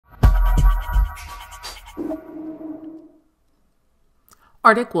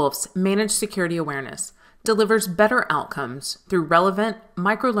Arctic Wolf's Managed Security Awareness delivers better outcomes through relevant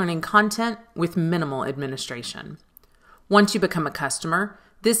microlearning content with minimal administration. Once you become a customer,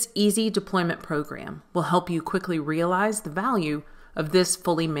 this easy deployment program will help you quickly realize the value of this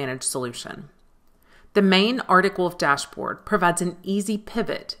fully managed solution. The main Arctic Wolf dashboard provides an easy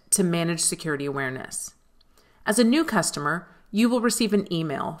pivot to managed security awareness. As a new customer, you will receive an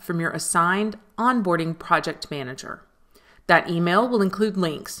email from your assigned onboarding project manager. That email will include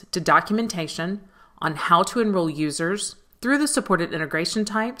links to documentation on how to enroll users through the supported integration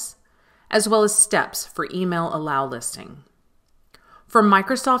types, as well as steps for email allow listing. For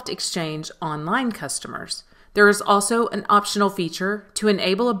Microsoft Exchange Online customers, there is also an optional feature to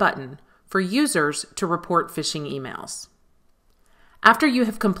enable a button for users to report phishing emails. After you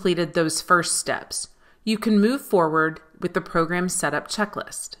have completed those first steps, you can move forward with the program setup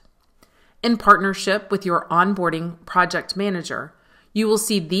checklist. In partnership with your onboarding project manager, you will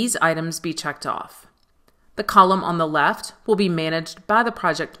see these items be checked off. The column on the left will be managed by the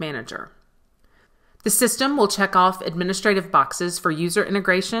project manager. The system will check off administrative boxes for user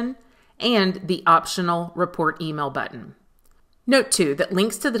integration and the optional report email button. Note too that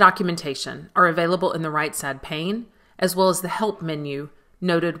links to the documentation are available in the right side pane, as well as the help menu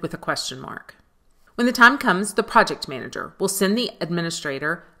noted with a question mark. When the time comes, the project manager will send the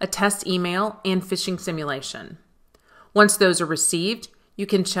administrator a test email and phishing simulation. Once those are received, you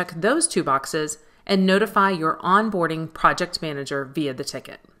can check those two boxes and notify your onboarding project manager via the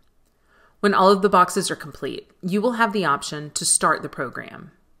ticket. When all of the boxes are complete, you will have the option to start the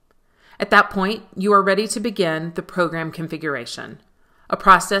program. At that point, you are ready to begin the program configuration, a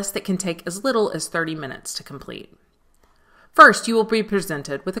process that can take as little as 30 minutes to complete. First, you will be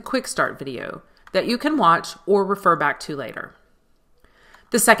presented with a quick start video that you can watch or refer back to later.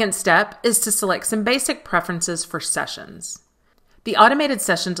 The second step is to select some basic preferences for sessions. The automated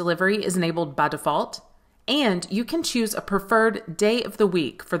session delivery is enabled by default, and you can choose a preferred day of the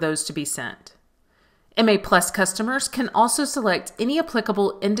week for those to be sent. MA Plus customers can also select any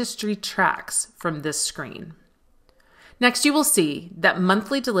applicable industry tracks from this screen. Next, you will see that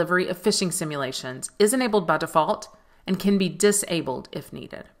monthly delivery of phishing simulations is enabled by default and can be disabled if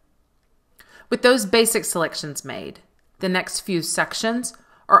needed. With those basic selections made, the next few sections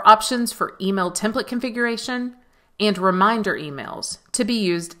are options for email template configuration and reminder emails to be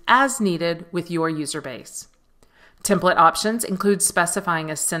used as needed with your user base. Template options include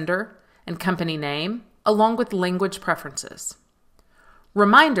specifying a sender and company name, along with language preferences.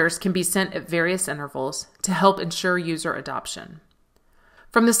 Reminders can be sent at various intervals to help ensure user adoption.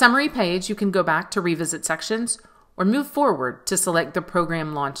 From the summary page, you can go back to revisit sections or move forward to select the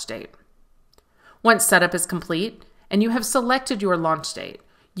program launch date. Once setup is complete and you have selected your launch date,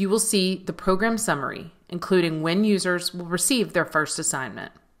 you will see the program summary, including when users will receive their first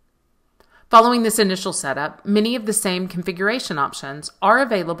assignment. Following this initial setup, many of the same configuration options are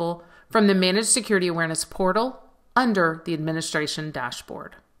available from the Managed Security Awareness portal under the Administration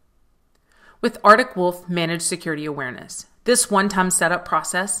dashboard. With Arctic Wolf Managed Security Awareness, this one-time setup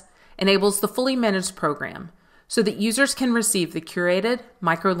process enables the fully managed program so that users can receive the curated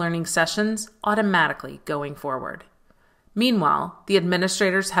microlearning sessions automatically going forward. Meanwhile, the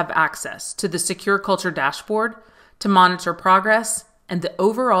administrators have access to the Secure Culture dashboard to monitor progress and the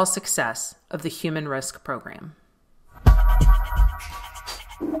overall success of the human risk program.